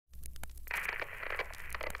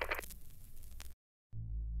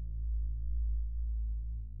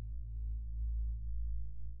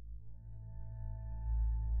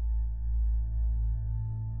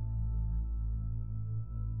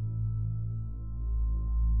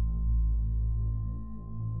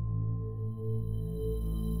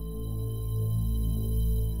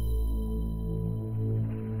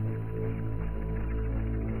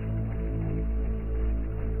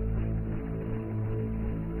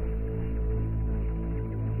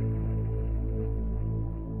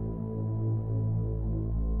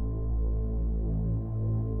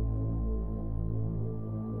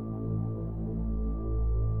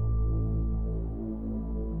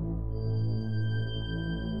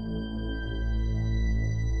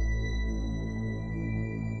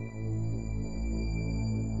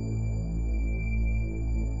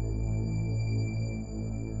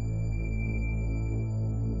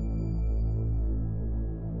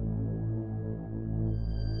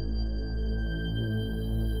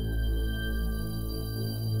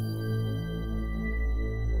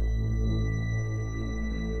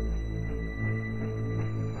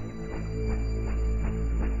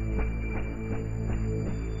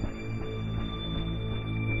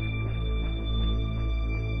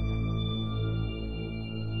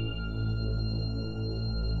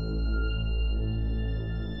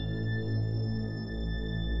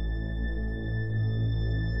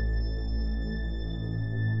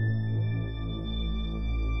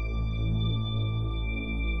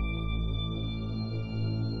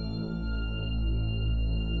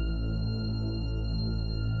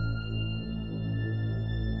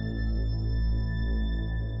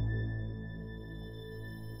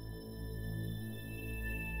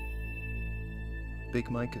Big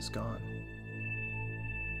Mike is gone.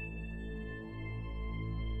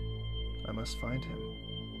 I must find him.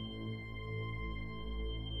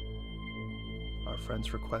 Our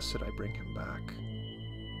friends requested I bring him back.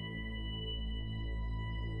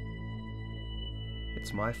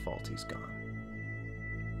 It's my fault he's gone.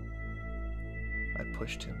 I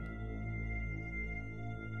pushed him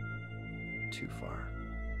too far.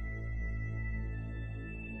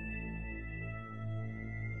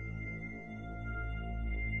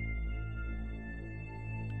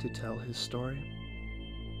 To tell his story,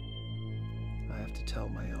 I have to tell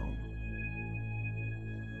my own.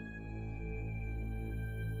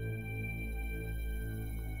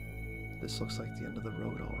 This looks like the end of the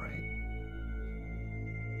road, all right.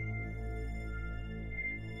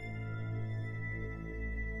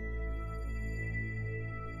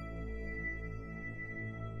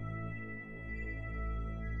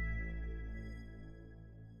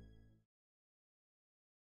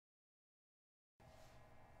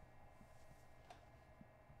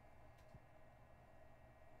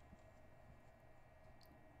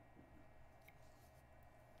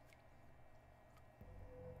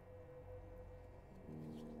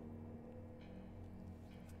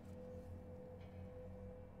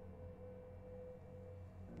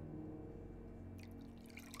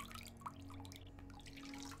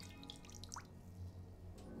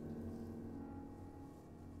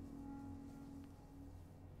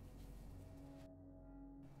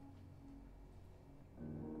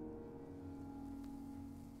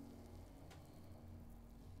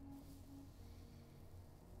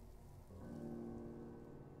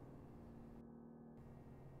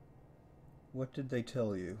 What did they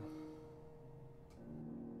tell you?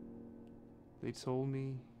 They told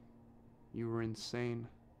me you were insane,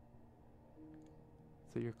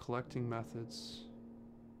 that your collecting methods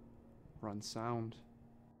were unsound.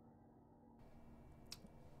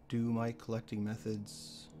 Do my collecting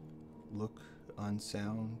methods look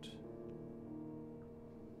unsound?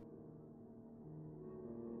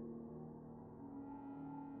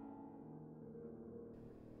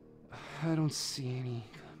 I don't see any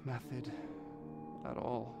method at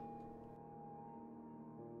all.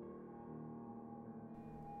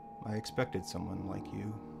 I expected someone like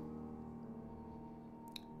you.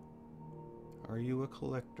 Are you a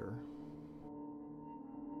collector?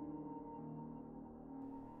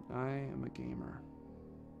 I am a gamer.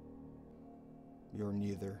 You're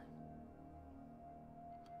neither.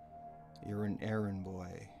 You're an errand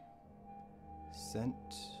boy, sent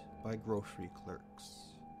by grocery clerks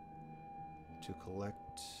to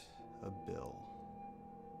collect a bill.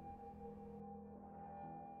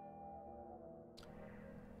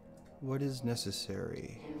 What is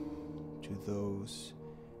necessary to those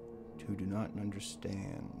who do not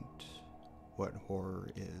understand what horror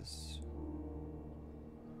is?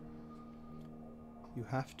 You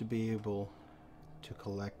have to be able to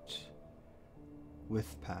collect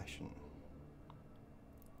with passion,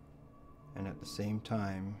 and at the same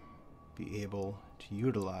time be able to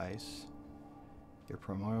utilize your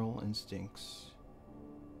primal instincts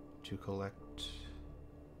to collect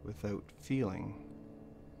without feeling,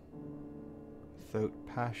 without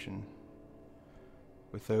passion,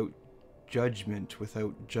 without judgment,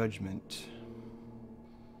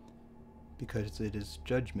 because it is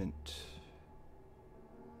judgment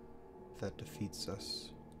that defeats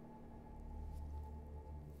us.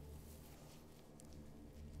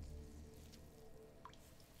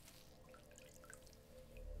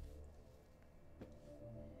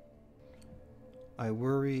 I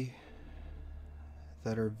worry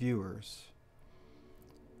that our viewers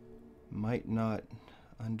might not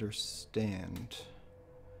understand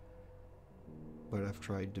what I've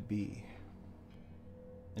tried to be.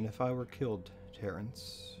 And if I were killed,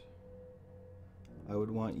 Terrence, I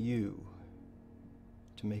would want you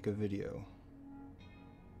to make a video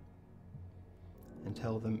and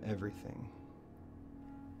tell them everything.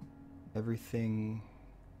 Everything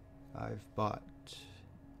I've bought.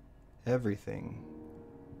 Everything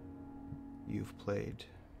you've played.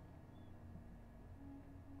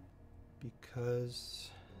 Because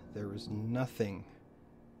there is nothing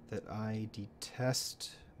that I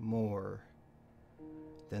detest more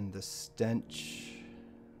than the stench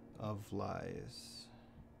of lies.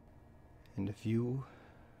 And if you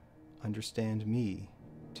understand me,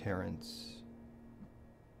 Terrence,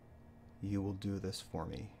 you will do this for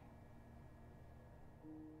me.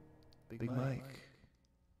 Big Mike.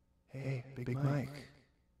 Hey, Big Mike.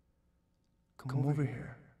 Come over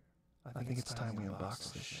here. I think it's time we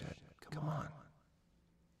unbox this shit. Come on.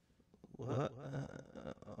 What?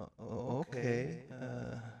 Okay.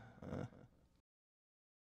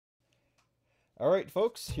 Alright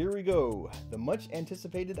folks, here we go. The much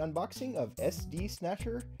anticipated unboxing of SD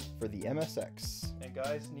Snatcher for the MSX. And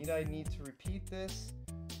guys, I need to repeat this.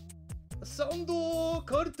 Sound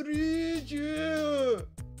cartridge!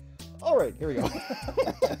 Alright, here we go.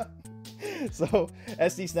 So,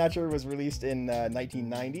 SD Snatcher was released in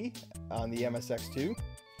 1990 on the MSX2.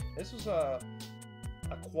 This was a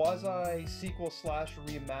quasi sequel slash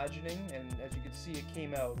reimagining, and as you can see, it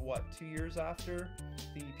came out, what, 2 years after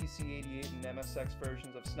the PC-88 and MSX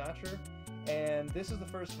versions of Snatcher. And this is the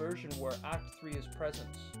first version where Act 3 is present.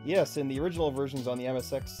 Yes, in the original versions on the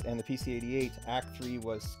MSX and the PC-88, Act 3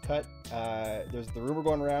 was cut. There's the rumor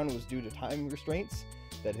going around it was due to time restraints,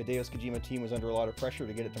 that Hideo's Kojima team was under a lot of pressure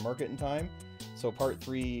to get it to market in time. So Act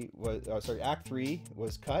 3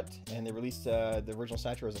 was cut, and they released the original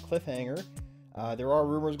Snatcher as a cliffhanger. There are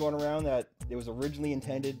rumors going around that it was originally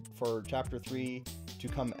intended for Chapter 3 to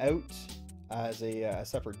come out as a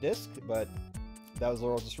separate disc, but that was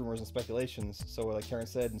all just rumors and speculations. So like Karen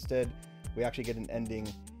said, instead we actually get an ending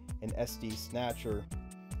in SD Snatcher.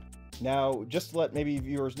 Now, just to let maybe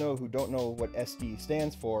viewers know who don't know what SD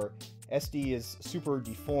stands for, SD is super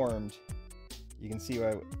deformed. You can see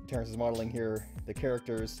what Terrence is modeling here, the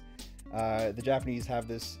characters. The Japanese have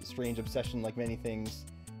this strange obsession, like many things,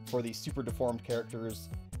 for these super deformed characters.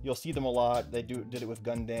 You'll see them a lot. They did it with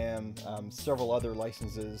Gundam, several other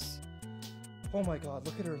licenses. Oh my god,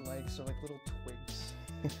 look at her legs, they're like little twigs.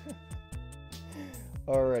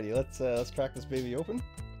 Alrighty, let's crack this baby open.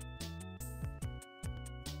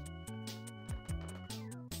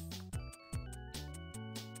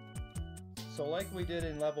 So like we did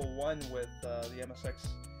in level 1 with the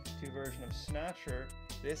MSX2 version of Snatcher,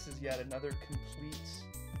 this is yet another complete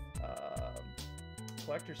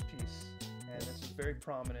collector's piece, and this is very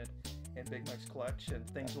prominent in Big Mike's collection.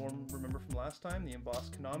 Things you'll remember from last time, the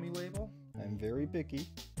embossed Konami label. I'm very picky.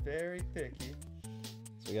 Very picky.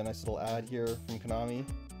 So we got a nice little ad here from Konami,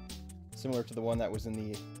 similar to the one that was in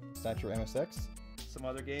the Snatcher MSX. Some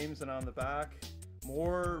other games, and on the back,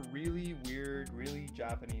 more really weird, really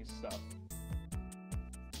Japanese stuff.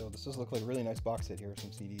 So this does look like a really nice box set here, some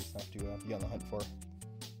CDs, stuff to be on the hunt for.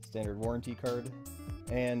 Standard warranty card.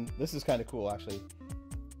 And this is kind of cool, actually.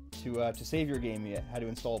 To save your game, you had to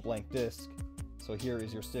install a blank disc. So here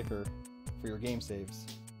is your sticker for your game saves.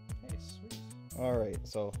 Hey, sweet. Alright,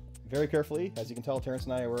 so very carefully, as you can tell, Terrence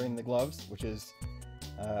and I are wearing the gloves, which is,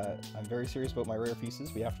 I'm very serious about my rare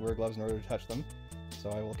pieces. We have to wear gloves in order to touch them.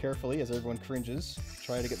 So I will carefully, as everyone cringes,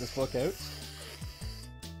 try to get this book out.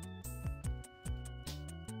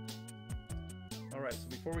 Alright, so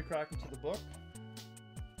before we crack into the book,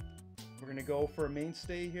 we're going to go for a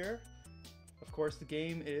mainstay here. Of course, the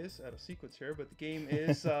game is, out of sequence here, but the game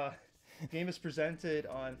is presented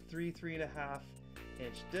on 3.5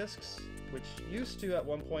 inch discs, which used to, at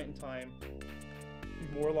one point in time,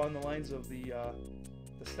 be more along the lines of the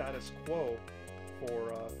status quo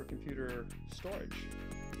for computer storage.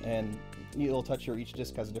 And neat little touch here, each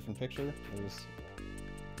disc has a different picture. There's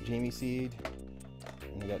Jamie Seed,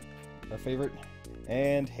 and we got our favorite,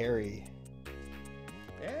 and Harry.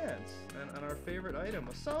 And our favorite item,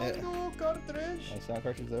 a sound cartridge. Nice sound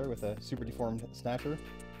cartridge there with a super deformed Snatcher.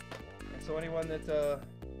 And so anyone that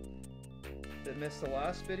missed the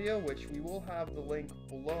last video, which we will have the link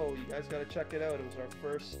below, you guys got to check it out. It was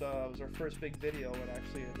our first big video, and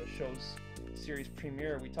actually the show's series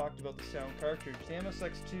premiere. We talked about the sound cartridge. The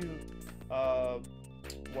MSX2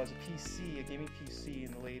 was a PC, a gaming PC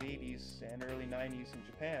in the late 80s and early 90s in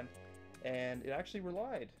Japan, and it actually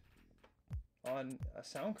relied on a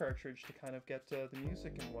sound cartridge to kind of get the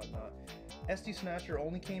music and whatnot. SD Snatcher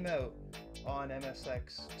only came out on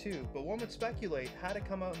MSX2, but one would speculate, had it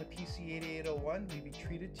come out in the PC-8801, we'd be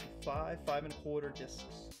treated to 5.25 discs.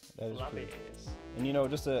 That is true. And you know,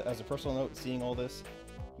 just as a personal note, seeing all this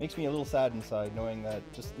makes me a little sad inside, knowing that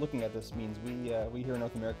just looking at this means we here in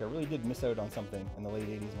North America really did miss out on something in the late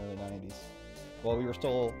 80s and early 90s. While we were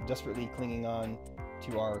still desperately clinging on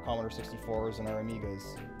to our Commodore 64s and our Amigas.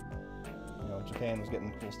 You know, Japan was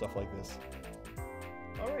getting cool stuff like this.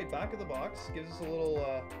 Alright, back of the box gives us a little,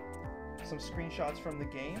 some screenshots from the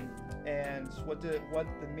game, and what the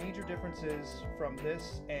major difference is from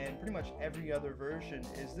this and pretty much every other version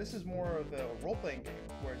is this is more of a role-playing game,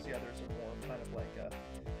 whereas the others are more kind of like a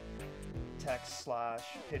text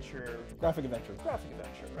 / picture graphic adventure,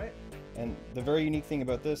 right? And the very unique thing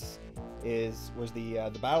about this was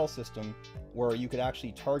the battle system, where you could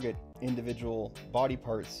actually target individual body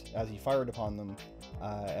parts as you fired upon them.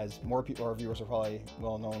 As more people, our viewers are probably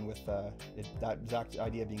well known with that exact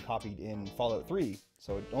idea being copied in Fallout 3.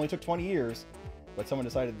 So it only took 20 years, but someone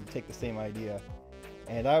decided to take the same idea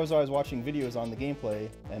And I was always watching videos on the gameplay,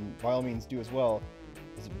 and by all means do as well.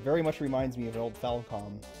 It very much reminds me of an old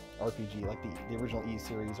Falcom RPG, like the original E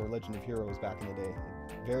series or Legend of Heroes back in the day.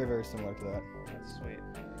 Very, very similar to that. That's sweet.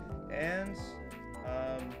 And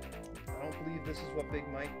I don't believe this is what Big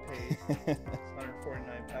Mike paid. It's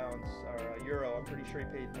 149 pounds or euro. I'm pretty sure he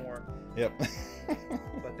paid more. Yep.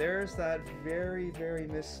 But there's that very, very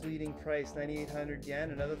misleading price, 9,800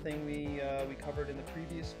 yen. Another thing we covered in the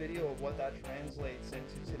previous video of what that translates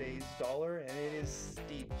into today's dollar, and it is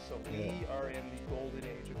steep. So we are in the golden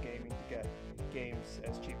age of gaming to get games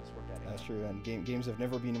as cheap as we're getting. That's true, and games have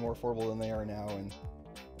never been more affordable than they are now, and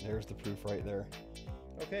there's the proof right there.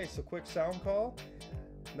 Okay, so quick sound call.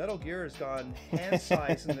 Metal Gear has gone hand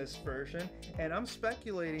size in this version, and I'm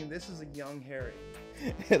speculating this is a young Harry.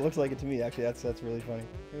 It looks like it to me, actually. That's really funny.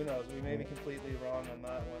 Who knows? We may be completely wrong on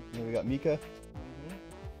that one. And we got Mika.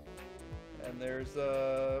 And there's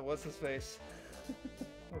what's his face?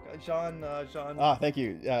 Jean. Ah, thank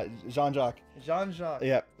you, Jean-Jacques. Jean-Jacques.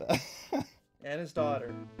 Yep. And his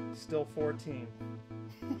daughter, still 14.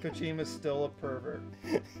 Kojima's still a pervert.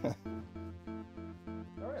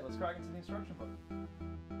 All right, let's crack into the instruction book.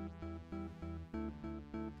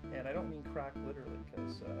 And I don't mean crack literally,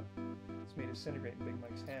 because it's made disintegrate in Big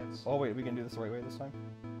Mike's hands. Oh wait, we can do this the right way this time?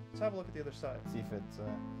 Let's have a look at the other side. See if it's...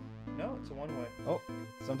 No, it's a one-way. Oh,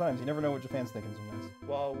 sometimes. You never know what Japan's thinking sometimes.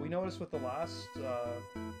 Well, we noticed with the last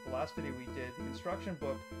video we did, the instruction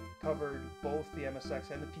book covered both the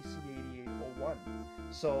MSX and the PC-8801.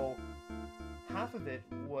 So half of it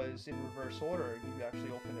was in reverse order. You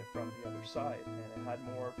actually opened it from the other side, and it had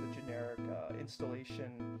more of the generic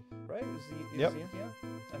installation, right? It was the yep. Yeah.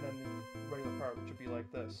 And then the regular part, which would be like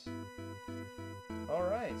this. All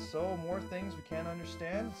right, so more things we can't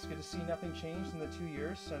understand. It's good to see nothing changed in the 2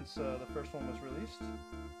 years since the first one was released.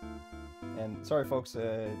 And sorry folks,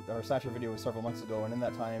 our Snatcher video was several months ago, and in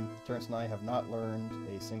that time, Terrence and I have not learned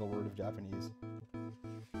a single word of Japanese.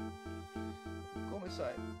 Go on my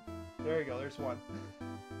side. There you go, there's one.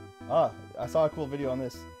 Ah, I saw a cool video on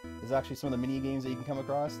this. There's actually some of the mini games that you can come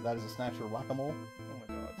across. That is a Snatcher whack-a-mole. Oh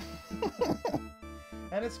my god.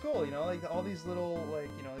 And it's cool, you know, like all these little, like,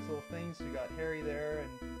 you know, these little things. We got Harry there, and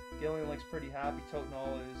Gillian looks pretty happy toting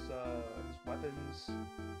all his weapons.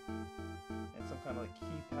 And some kind of like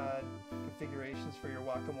keypad configurations for your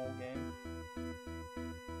whack-a-mole game.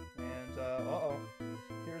 And, uh-oh,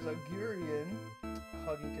 here's a Gurian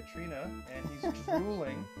hugging Katrina, and he's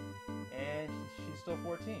drooling, and she's still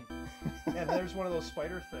 14. And there's one of those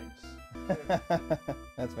spider things.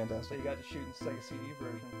 That's So fantastic. you got to shoot in the Sega CD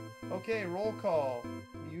version. Okay, roll call.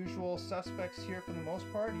 The usual suspects here for the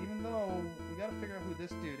most part, even though we got to figure out who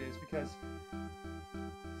this dude is, because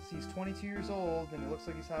he's 22 years old and it looks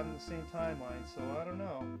like he's having the same timeline, so I don't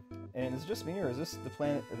know. And is it just me, or is this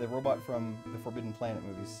the robot from the Forbidden Planet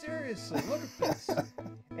movies? Seriously, look at this.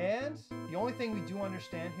 And the only thing we do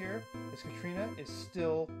understand here is Katrina is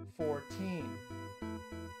still 14.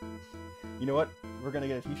 You know what? We're gonna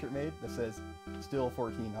get a T-shirt made that says "Still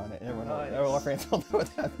 14" on it, and everyone, Nice. all our friends will know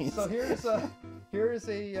what that means. So here's an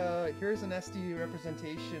SD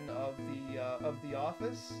representation of the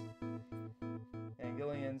Office, and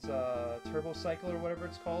Gillian's turbo cycle or whatever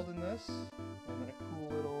it's called in this, and then a cool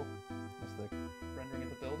little That's the rendering of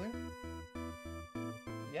the building.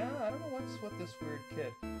 Yeah, I don't know what's with this weird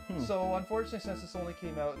kid. So unfortunately, since this only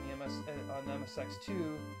came out in the on MSX2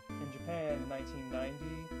 in Japan in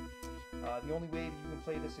 1990, the only way that you can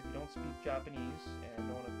play this if you don't speak Japanese and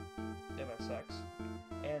own a MSX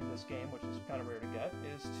and this game, which is kind of rare to get,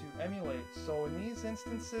 is to emulate. So in these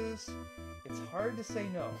instances, it's hard to say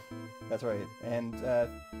no. That's right, and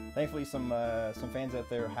thankfully some fans out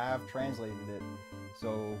there have translated it.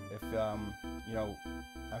 So if you know,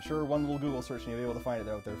 I'm sure one little Google search and you'll be able to find it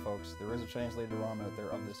out there, folks. There is a translated ROM out there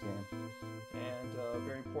of this game. And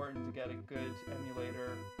very important to get a good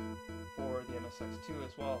emulator for the MSX2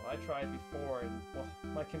 as well. I tried before, and well,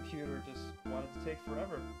 my computer just wanted to take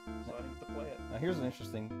forever, so I didn't get to play it. Now here's an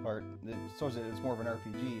interesting part. It shows that it's more of an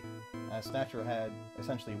RPG. Snatcher had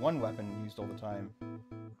essentially one weapon used all the time.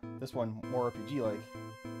 This one more RPG-like.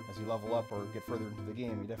 As you level up or get further into the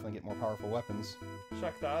game, you definitely get more powerful weapons.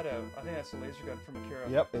 Check that out. I think that's a laser gun from Akira.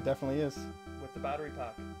 Yep, it definitely is. With the battery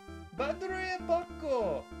pack. Battery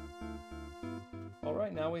packo!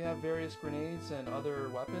 Alright, now we have various grenades and other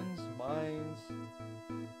weapons, mines.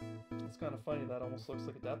 It's kind of funny, that almost looks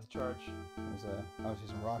like a depth charge. There's obviously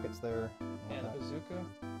some rockets there. And a bazooka.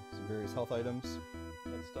 Some various health items.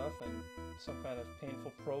 And stuff, and some kind of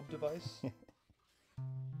painful probe device.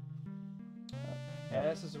 And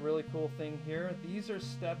this is a really cool thing here. These are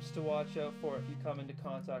steps to watch out for if you come into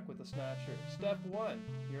contact with a Snatcher. Step 1,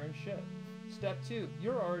 you're in shit. Step 2,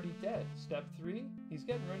 you're already dead. Step 3, he's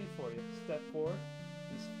getting ready for you. Step 4,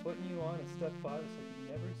 he's putting you on. And step 5, it's like you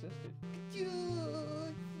never existed.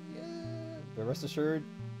 But rest assured,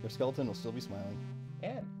 your skeleton will still be smiling.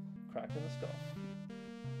 And cracked in the skull.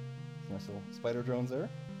 Nice little spider drones there.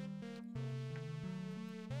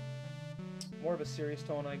 More of a serious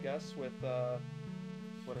tone, I guess, with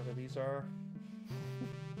whatever these are.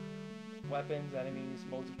 Weapons, enemies,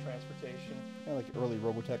 modes of transportation. Kind of like early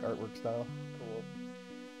Robotech artwork style. Cool.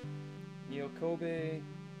 Neo Kobe,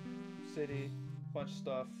 City, bunch of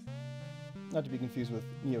stuff. Not to be confused with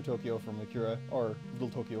Neo Tokyo from Akira or Little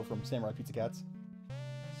Tokyo from Samurai Pizza Cats.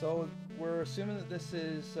 So we're assuming that this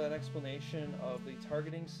is an explanation of the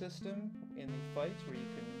targeting system in the fights, where you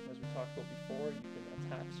can, as we talked about before, you can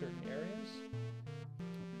attack certain areas.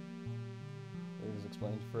 It is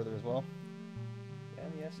explained further as well.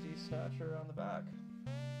 And the SD Snatcher on the back.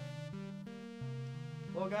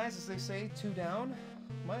 Well, guys, as they say, 2 down.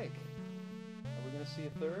 Mike, are we going to see a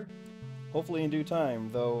third? Hopefully in due time,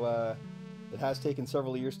 though it has taken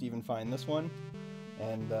several years to even find this one.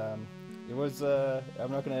 And it was, I'm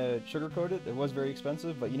not going to sugarcoat it, it was very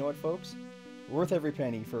expensive, but you know what, folks? Worth every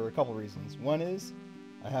penny for a couple reasons. One is,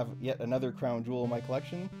 I have yet another crown jewel in my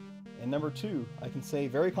collection. And number 2, I can say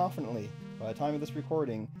very confidently, by the time of this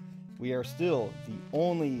recording, we are still the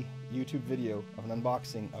only YouTube video of an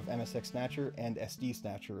unboxing of MSX Snatcher and SD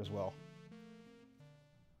Snatcher as well.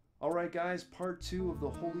 Alright guys, part 2 of the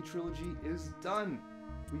Holy Trilogy is done.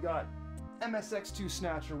 We got MSX2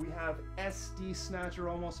 Snatcher, we have SD Snatcher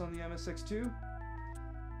almost on the MSX2,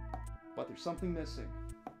 but there's something missing.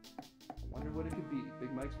 I wonder what it could be.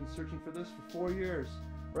 Big Mike's been searching for this for 4 years.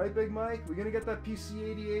 Right, Big Mike? We gonna get that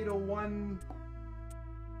PC8801?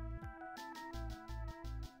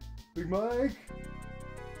 Big Mike?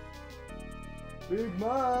 Big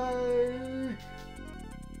Mike?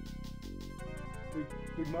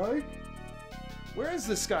 Big Mike? Where is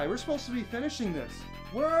this guy? We're supposed to be finishing this.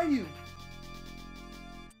 Where are you?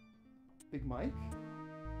 Big Mike?